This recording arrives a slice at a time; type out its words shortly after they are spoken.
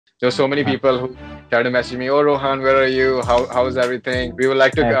there were so many people who tried to message me, oh Rohan, where are you? How's everything? We would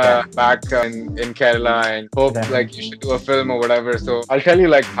like to Okay. back in Kerala and hope like you Definitely. should do a film or whatever. So I'll tell you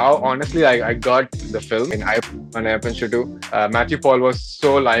like how honestly I got the film in Neyyappam Chuttu. Matthew Paul was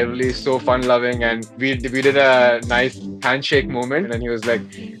so lively, so fun loving, and we did a nice handshake moment, and he was like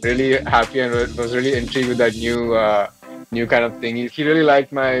really happy and was really intrigued with that new kind of thing. He really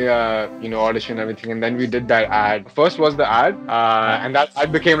liked my audition and everything, and then we did that ad. First was the ad, and that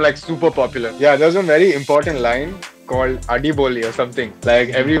ad became like super popular. Yeah, there was a very important line called Adiboli or something. Like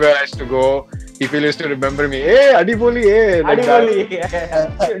everywhere I used to go, people used to remember me. Hey, Adiboli, hey, like Adivoli.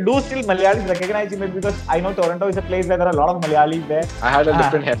 that. Do still Malayalis recognize me because I know Toronto is a place where there are a lot of Malayalis there. I had a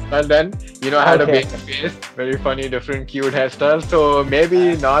different hairstyle then. I had a big face, very funny, different, cute hairstyle. So maybe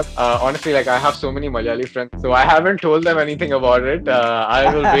not. Honestly, like I have so many Malayali friends, so I haven't told them anything about it.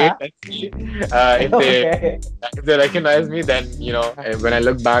 I will wait and see if they recognize me. Then when I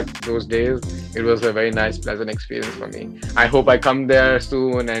look back those days, it was a very nice, pleasant experience for me. I hope I come there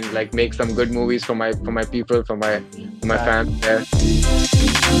soon and like make some good movies for my people, for my fans there.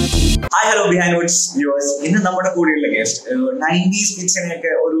 Hi, hello, Behindwoods viewers. In the number of guest, 90s kids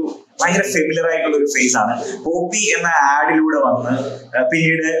ഭയങ്കര familiar ആയിട്ടുള്ള ഒരു face ആണ്. Poppy എന്ന ആഡിലൂടെ വന്ന്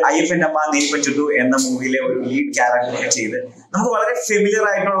പിന്നീട് അയ്യപ്പൻ്റെ അമ്മ നെയ്യപ്പൻ ചുട്ടു എന്ന മൂവിയിലെ ഒരു ലീഡ് ക്യാരക്ടർ ചെയ്ത് നമുക്ക് വളരെ ഫെമിലർ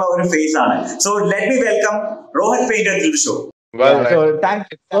ആയിട്ടുള്ള ഒരു ഫേസ് ആണ്. So let me welcome Rohan Painter to the show. Well, so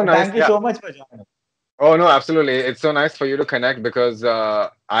thank you so much for joining. Oh no, absolutely. It's so nice for you to connect because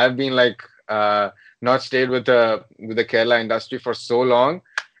I've been like not stayed with the Kerala industry for so long,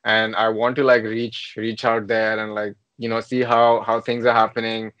 and I want to like reach out there and like see how things are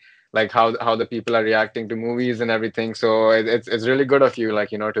happening, like how the people are reacting to movies and everything. So it's really good of you,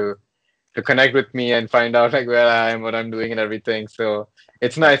 like to connect with me and find out like where I am, what I'm doing, and everything. So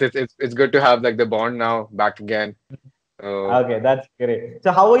it's nice. It's good to have like the bond now back again. So, okay, that's great. So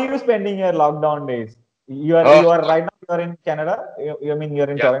how are you spending your lockdown days? You are right now. You are in Canada. You mean you're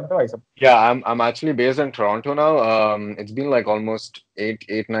in Toronto? I suppose. Yeah, I'm actually based in Toronto now. It's been like almost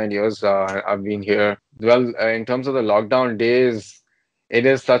 9 years. I've been here. Well, in terms of the lockdown days, it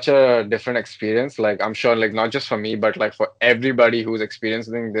is such a different experience. Like I'm sure, like not just for me, but like for everybody who's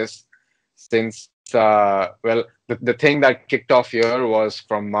experiencing this since. Well, the thing that kicked off here was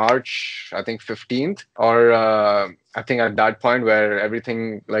from March, I think 15th, or I think at that point where everything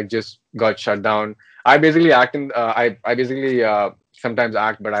like just got shut down. I basically act in. I basically sometimes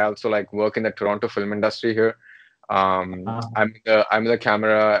act, but I also like work in the Toronto film industry here. I'm the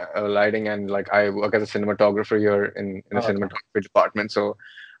camera lighting, and like I work as a cinematographer here in the cinematography department. So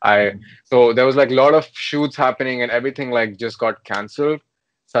there was like a lot of shoots happening, and everything like just got cancelled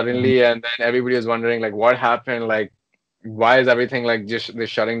suddenly, and then everybody was wondering like what happened, like why is everything like just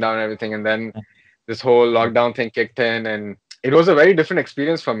they're shutting down everything, and then this whole lockdown thing kicked in, and it was a very different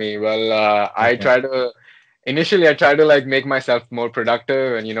experience for me. Well, initially I tried to like make myself more productive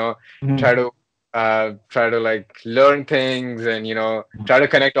and try to like learn things and try to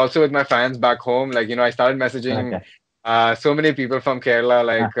connect also with my fans back home. Like I started messaging so many people from Kerala,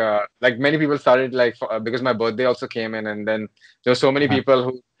 like many people started like because my birthday also came in, and then there were so many people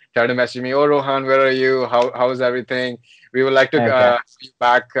who tried to message me, oh Rohan, where are you? How's everything? We would like to see you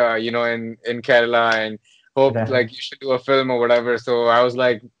back in Kerala and hope like you should do a film or whatever. So I was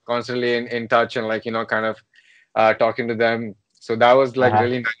like constantly in touch and like kind of talking to them. So that was like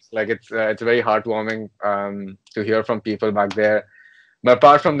really nice. Like it's very heartwarming to hear from people back there. But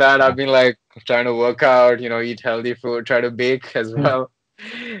apart from that, I've been like trying to work out, eat healthy food, try to bake as well.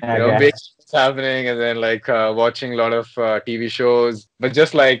 Baking happening, and then like watching a lot of TV shows. But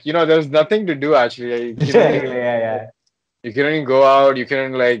just like there's nothing to do actually. You couldn't go out. You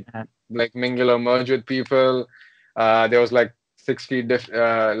couldn't like mingle or merge with people. There was like 6 feet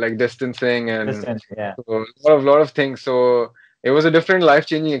like distancing and so a lot of things. So it was a different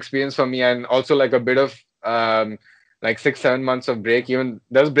life-changing experience for me, and also like a bit of like 6-7 months of break. Even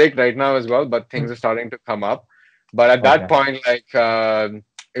there's break right now as well, but things are starting to come up. But at that point, like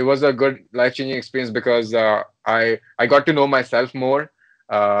it was a good life-changing experience because I got to know myself more.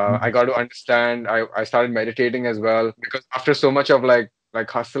 I got to understand. I started meditating as well because after so much of like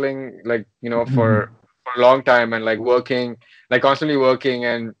hustling, like for a long time and like working, like constantly working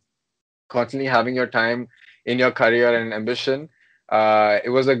and constantly having your time in your career and ambition,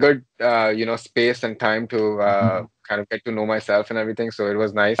 it was a good space and time to kind of get to know myself and everything. So it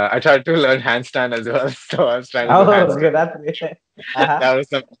was nice. I tried to learn handstand as well. So I was trying to do handstand. Good. That's great. That was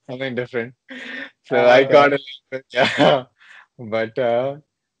something different. So I got a little bit, yeah. But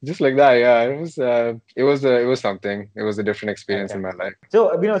just like that. Yeah, it was something. It was a different experience in Okay. my life.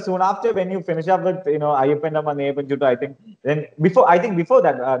 So, soon after when you finish up with, Ayyappan Amma Neyyappam Chuttu, I think then before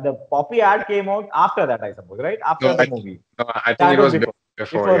that, the Poppy ad came out after that, I suppose, right? After No, the movie. I think That it was was before.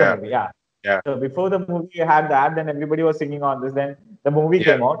 before. Before the Yeah, movie, yeah. yeah, So before the movie, you had that, then everybody was singing on this. Then the movie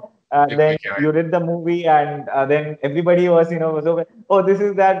yeah. came out. It Then became- you did the movie, and then everybody was, so oh, this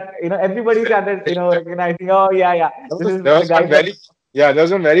is that. Everybody started, recognizing. Oh, yeah, yeah. This is There the was guy one from. very yeah. There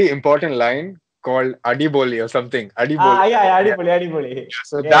was one very important line called Adiboli or something. Adiboli. Yeah, yeah, Yeah. Adipoli, Adipoli.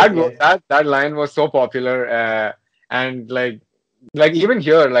 So Yes, yes. that line was so popular, and like even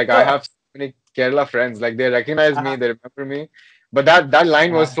here, like I So, have so many Kerala friends, like they recognize me, they remember me, but that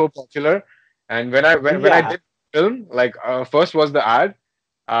line was uh, so popular, and when I yeah, did film, like first was the ad,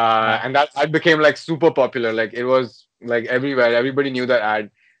 uh, and that ad became like super popular, like it was like everywhere, everybody knew that ad.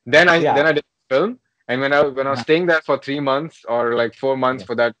 Then I yeah, did film, and when I was uh, staying there for 3 months or like 4 months yeah.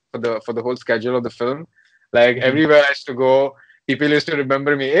 for that for the whole schedule of the film, like Mhm. everywhere I used to go, people used to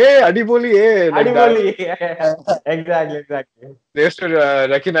remember me. Hey, Adiboli, hey, like that. Adipoli. Exactly, exactly. They used to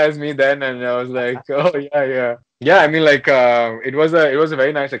recognize me then, and I was like, oh yeah, yeah, yeah. I mean, like, it was a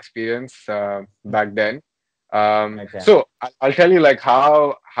very nice experience back then. Okay. So I'll tell you like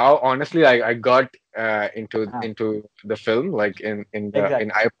how honestly I got Uh, into the film, like in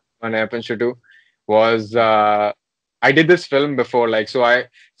exactly. Neyyappam Chuttu was I did this film before, like so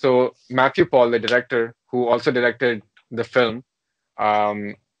Matthew Paul, the director who also directed the film, um,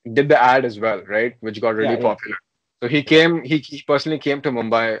 did the ad as well, right? Which got really Yeah, yeah. popular. So he personally came to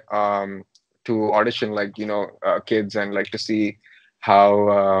Mumbai to audition, like kids, and like to see how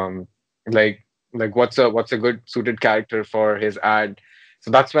like what's a good suited character for his ad. So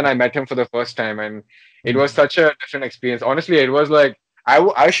that's when I met him for the first time, and it was Mhm. such a different experience. Honestly, it was like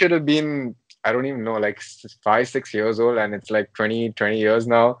I should have been, I don't even know, like 5 6 years old, and it's like 20 years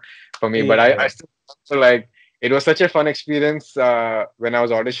now for me. But I Yeah, still remember, like it was such a fun experience when I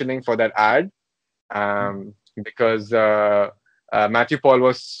was auditioning for that ad, yeah. because Matthew Paul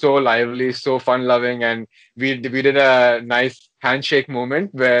was so lively, so fun loving, and we did a nice handshake moment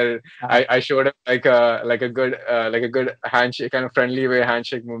where Uh-huh. I showed him like a good handshake, kind of friendly way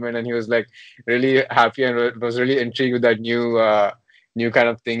handshake moment, and he was like really happy and was really intrigued with that new kind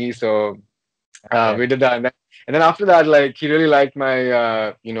of thingy. So Okay. we did that, and then after that, like he really liked my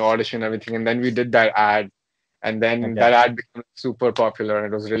audition and everything, and then we did that ad, and then Okay. that ad became super popular, and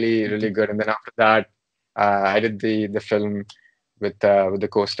it was really really good. And then after that, I did the film with the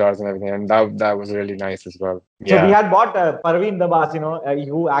co-stars and everything, and that was really nice as well. So we Yeah. had bought Parveen Dabas,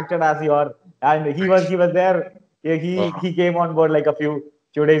 who acted as your, and he was there. He came on board like a few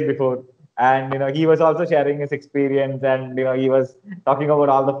days before, and he was also sharing his experience, and he was talking about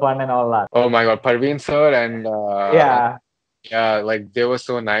all the fun and all that. Oh my God, Parveen sir and Yeah. yeah, like they were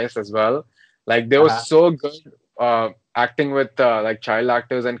so nice as well. Like they were Uh-huh. so good acting with like child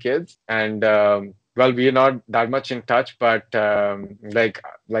actors and kids. And well, we're not that much in touch, but like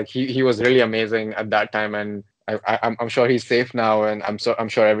he was really amazing at that time, and I'm sure he's safe now, and I'm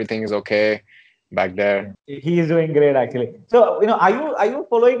sure everything is okay back there. He is doing great actually. So are you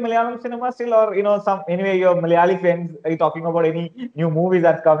following Malayalam cinema still, or some anyway your Malayali friends, are you talking about any new movies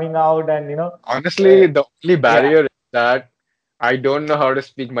that's coming out, and Honestly, the only yeah. barrier is that I don't know how to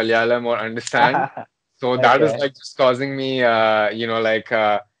speak Malayalam or understand. So that is Okay. like just causing me,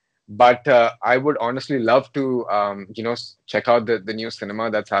 but I would honestly love to, check out the new cinema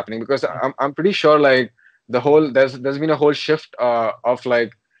that's happening, because I'm pretty sure like there's been a whole shift of the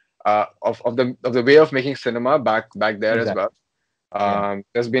way of making cinema back there as Exactly. well. Yeah.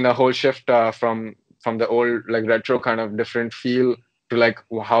 There's been a whole shift from the old like retro kind of different feel to like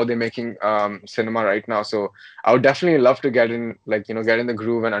how they're making cinema right now. So I would definitely love to get in the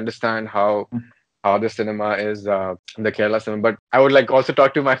groove and understand how the cinema is, the Kerala cinema. But I would like also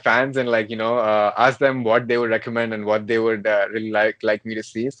talk to my fans and ask them what they would recommend and what they would really like me to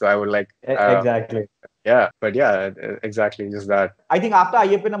see. So I would Exactly. yeah, but yeah, exactly, just that. I think after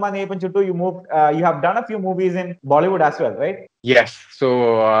Ayyappan Amma Neyyappam Chuttu, you moved. You have done a few movies in Bollywood as well, right? Yes.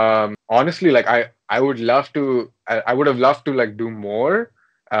 So honestly, like I would love to. I would have loved to like do more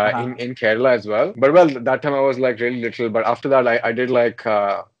Uh-huh. in Kerala as well. But well, that time I was like really little. But after that, I did like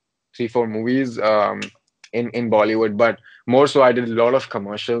 3 4 movies in Bollywood. But more so, I did a lot of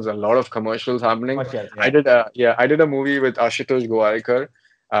commercials happening. Commercials, I yeah. did I did a movie with Ashutosh Gowarikar,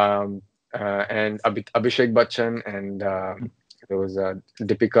 um, and Abhishek Bachchan, and there was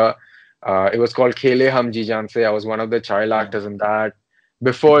Deepika. It was called Khele Hum Ji Jaan Se. I was one of the child Yeah. actors in that.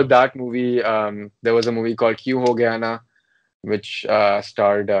 Before that movie, there was a movie called Kyun Ho Gaya Na, which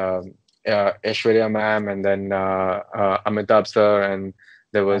starred Aishwarya ma'am, and then Amitabh sir, and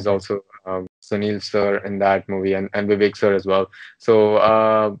There was Okay. also Sunil sir in that movie, and Vivek sir as well. So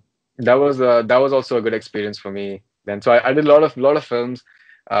that was also a good experience for me then. So I did a lot of films,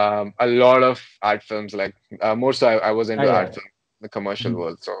 a lot of art films. Like more so, I was Oh, into art yeah. film, the commercial Mhm.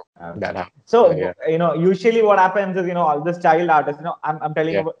 world. So that Okay. happened. Yeah, So, usually what happens is, all this child artists, I'm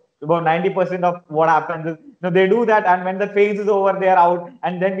telling yeah, about 90% of what happens is, they do that, and when the phase is over, they are out,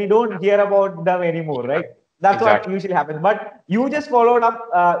 and then we don't hear about them anymore, yeah, right? That's what exactly. usually happens. But you just followed up,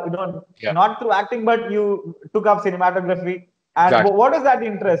 Yeah, not through acting, but you took up cinematography. And exactly. what is that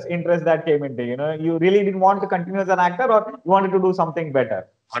interest that came into? You really didn't want to continue as an actor, or you wanted to do something better?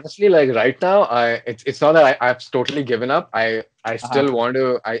 Honestly, like right now, it's not that I've totally given up. I Uh-huh. still want to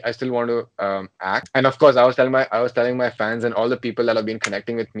I still want to act. And of course, I was telling my fans and all the people that have been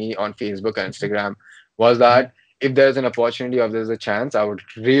connecting with me on Facebook and Instagram was Mhm. that if there's an opportunity or there's a chance, I would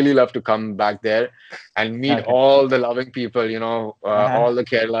really love to come back there and meet Okay. all the loving people, Uh-huh. all the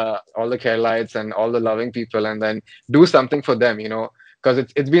Keralites and all the loving people, and then do something for them, because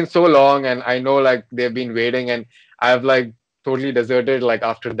it's been so long, and I know like they've been waiting, and I've like totally deserted like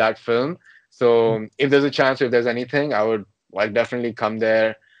after that film. So if there's a chance, if there's anything, I would like definitely come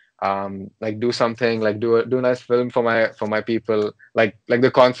there, like do something, like do a nice film for my people, like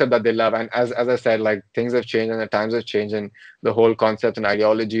the concept that they love. And as I said, like things have changed and the times have changed, and the whole concept and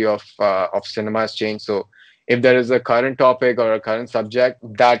ideology of cinema has changed. So if there is a current topic or a current subject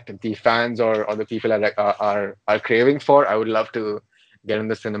that the fans or the people are craving for, I would love to get in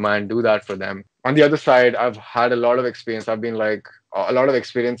the cinema and do that for them. On the other side, I've had a lot of experience. I've been like a lot of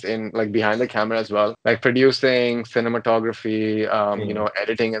experience in like behind the camera as well, like producing, cinematography, Yeah.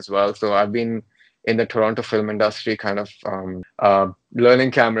 editing as well. So I've been in the Toronto film industry, kind of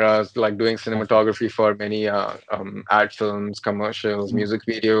learning cameras, like doing Okay. cinematography for many ad films, commercials, Mhm. music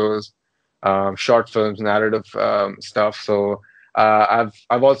videos, short films, narrative stuff. So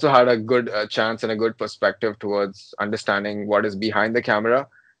I've also had a good chance and a good perspective towards understanding what is behind the camera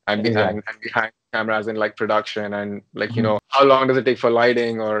Exactly. and behind cameras in like production, and like Mhm. how long does it take for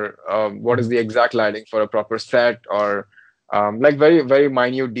lighting, or what is Mhm. the exact lighting for a proper set, or like very very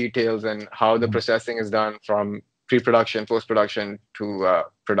minute details, and how the Mhm. processing is done from pre-production, post-production to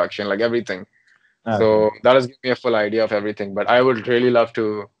production, like everything. Okay. So that has given me a full idea of everything. But I would really love to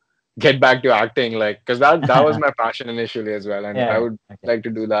get back to acting, like because that was my passion initially as well, and I Yeah. would Okay. like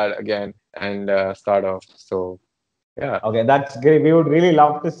to do that again and start off. So yeah. Okay, that's great. We would really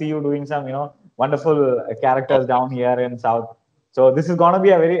love to see you doing some, wonderful Oh, characters down here in South. So this is gonna be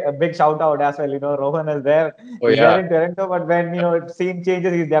a big shout out as well. Rohan is there. oh He's there yeah. in Toronto, but when scene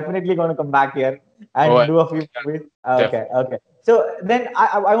changes, he's definitely gonna come back here Oh, and do a oh few yeah, movies. Okay, definitely. okay. So then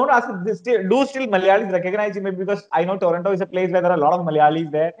I want to ask you, still Malayalis recognize you? Maybe because I know Toronto is a place where there are a lot of Malayalis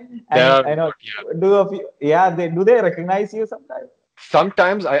there, There and are I know yeah. do a few. Yeah, they recognize you sometimes?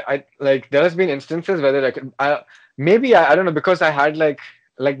 Sometimes I like there has been instances where maybe I don't know, because I had like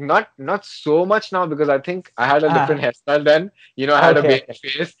not so much now, because I think I had a different Ah, hairstyle then. I had a okay, baby okay.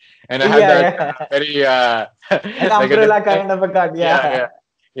 face, and I had Yeah, that yeah. very An like a umbrella different, kind of a cut. yeah, yeah, Yeah.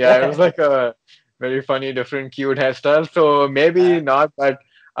 yeah. It was Yeah. like a very funny, different, cute hairstyle. So maybe Uh, not, but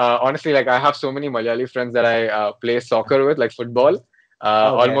honestly, like I have so many Malayali friends that I play soccer with, like football, okay.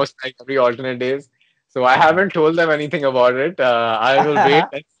 almost like every alternate days. So I haven't told them anything about it. I will wait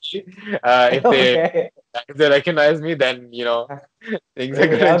and see Okay. if they recognize me. Then things are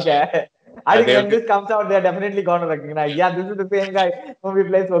Really? gonna change. Okay. I think They'll when be. this comes out, they're definitely gonna recognize. Yeah, this is the same guy whom we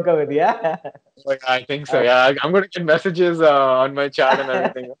play soccer with. Yeah. Like, I think so. Okay. Yeah, I'm gonna get messages on my chat and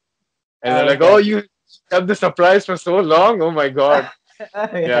everything, and they're like, "Oh, Okay. you kept the surprise for so long. Oh my god." Yeah,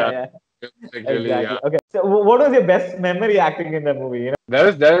 Yeah, yeah. like really. Exactly. Okay. So, what was your best memory acting in the movie? There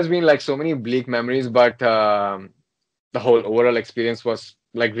has been like so many bleak memories, but the whole overall experience was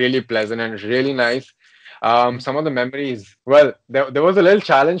like really pleasant and really nice. Some of the memories, well, there was a little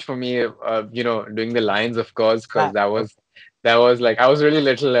challenge for me, doing the lines, of course, because Ah, okay. that was like I was really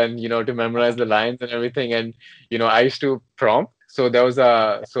little, and to memorize the lines and everything, and I used to prompt. So there was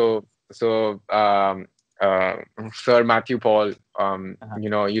a so uh, Sir Matthew Paul,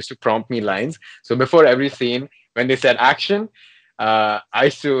 Uh-huh. used to prompt me lines. So before every scene, when they said action, I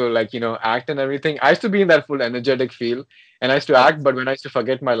used to like act and everything. I used to be in that full energetic feel, and I used to Okay. act. But when I used to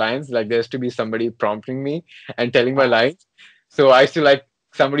forget my lines, like there used to be somebody prompting me and telling my Uh-huh. lines. So I used to like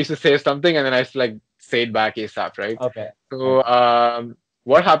somebody used to say something, and then I used to like say it back ASAP, right? Okay. So Okay.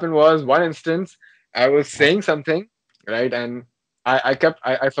 what happened was one instance I was Uh-huh. saying something, right, and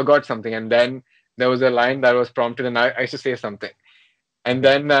I forgot something, and then there was a line that was prompted, and I used to say something, and Okay.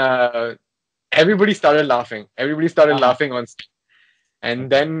 then everybody started laughing. Everybody started Uh-huh. laughing on. And Okay.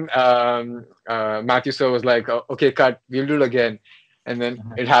 then Matthew sir was like, "Okay, cut. We'll do it again." and then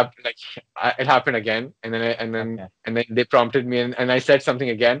Uh-huh. it happened like it happened again, and then Okay. they prompted me, and I said something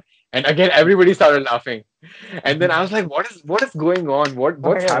again, and again everybody started laughing, and then I was like, what is going on? What's Okay,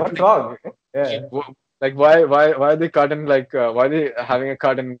 what's happening? wrong? Like, Yeah. like why are they cut and like why are they having a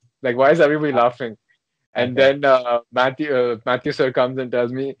cut and like why is everybody laughing? And Okay. then Matthew sir comes and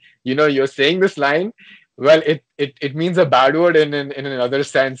tells me, you're saying this line. Well, it means a bad word in another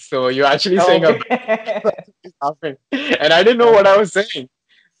sense. So you're actually saying a bad Okay. laughing. And I didn't know what I was saying.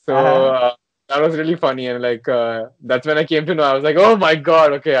 So Uh-huh. that was really funny. And like that's when I came to know. I was like, oh my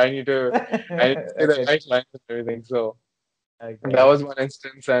God, okay, I need to say the Okay. right lines and everything. So that Okay. was one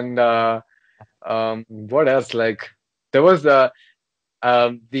instance. And what else? Like there was the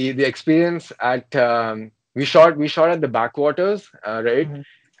experience at we shot at the backwaters, right? Mhm.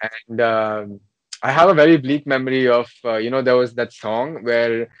 And I have a very bleak memory of there was that song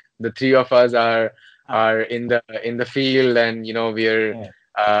where the three of us are Ah, are in the field, and we're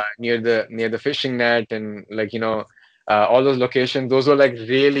yeah. near the fishing net, and like all those locations. Those were like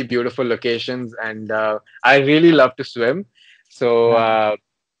really beautiful locations, and I really love to swim. So Uh-huh.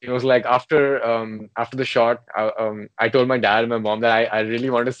 it was like after the shot, I told my dad and my mom that I really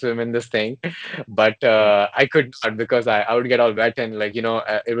want to swim in this thing, but Okay. I could not because I would get all wet, and like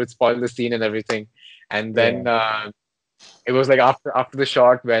it would spoil the scene and everything. And Yeah. then it was like after the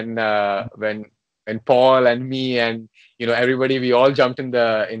shot when Paul and me and everybody, we all jumped in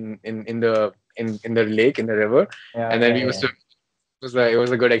the lake, in the river, Yeah. and then Yeah. we were Yeah. swimming. It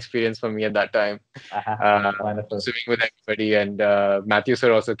was a good experience for me at that time, Uh-huh. uh, Wonderful. swimming with everybody. And Matthew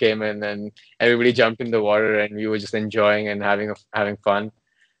sir also came in, and everybody jumped in the water, and we were just enjoying and having fun.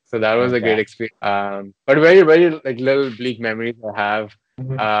 So that was a Okay. great experience. But very, very like little bleak memories I have.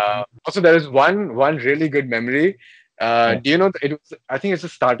 Mhm. Also, there is one really good memory. Okay. Do you know it was? I think it's the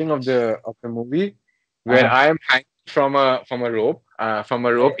starting of the movie where Uh-huh. I am hanging from a rope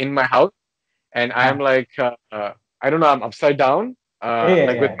Okay. in my house, and I am Uh-huh. like I don't know, I'm upside down, Yeah. Yeah.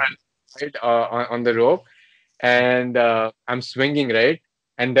 like with Yeah. my side on the rope, and I'm swinging, right,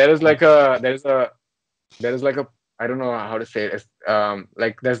 and there is like a I don't know how to say it. It's,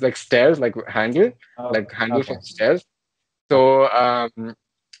 like there's like stairs, Oh, like handle okay. from stairs. Okay. So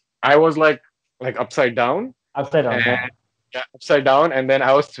I was like upside down, Upside and down. Yeah. yeah, upside down, and then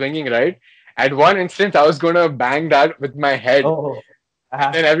I was swinging, right. At one instant, I was gonna bang that with my head, Oh. and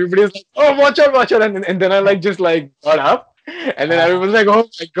Uh-huh. then everybody's like, "Oh, watch out!" And then I like just like got up, and then Uh-huh. everyone's like, "Oh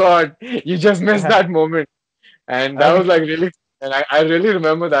my God, you just missed Uh-huh. that moment." And that was like Okay. really, and I really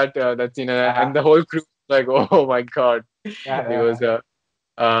remember that scene, and Uh-huh. the whole crew was like, "Oh my God." It Uh-huh. was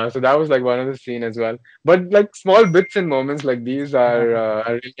so that was like one of the scene as well. But like small bits and moments like these are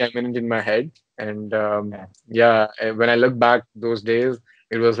really eminent in my head. And Yeah. yeah, when I look back those days,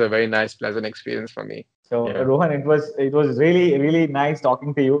 it was a very nice, pleasant experience for me. So Yeah. Rohan, it was really nice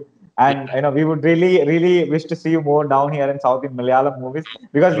talking to you, and Yeah. we would really wish to see you more down here in South in Malayalam movies,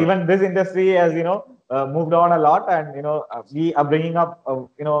 because Sure. even this industry has moved on a lot, and we are bringing up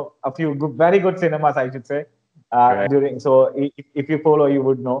a few very good cinemas, I should say, Right. during. So if you follow, you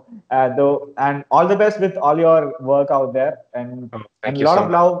would know. Though, and all the best with all your work out there, Oh, and thank a you lot so of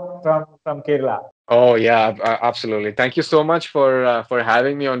much. love from Kerala. Oh yeah, absolutely. Thank you so much for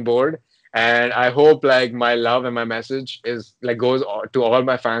having me on board. And I hope like my love and my message is like goes to all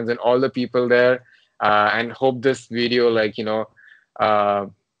my fans and all the people there. And hope this video uh,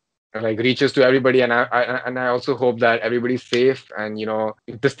 like reaches to everybody. And I also hope that everybody's safe. And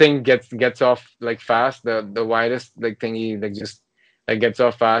if this thing gets off like fast, the virus like thingy like just like gets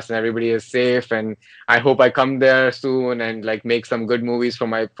off fast, and everybody is safe. And I hope I come there soon and like make some good movies for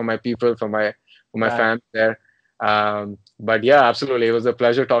my people, for my Yeah, fans there. But yeah, absolutely, it was a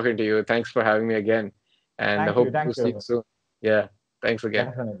pleasure talking to you. Thanks for having me again, and I thank you, hope thank to see you you, soon. Yeah, thanks again.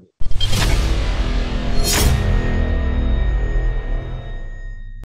 definitely.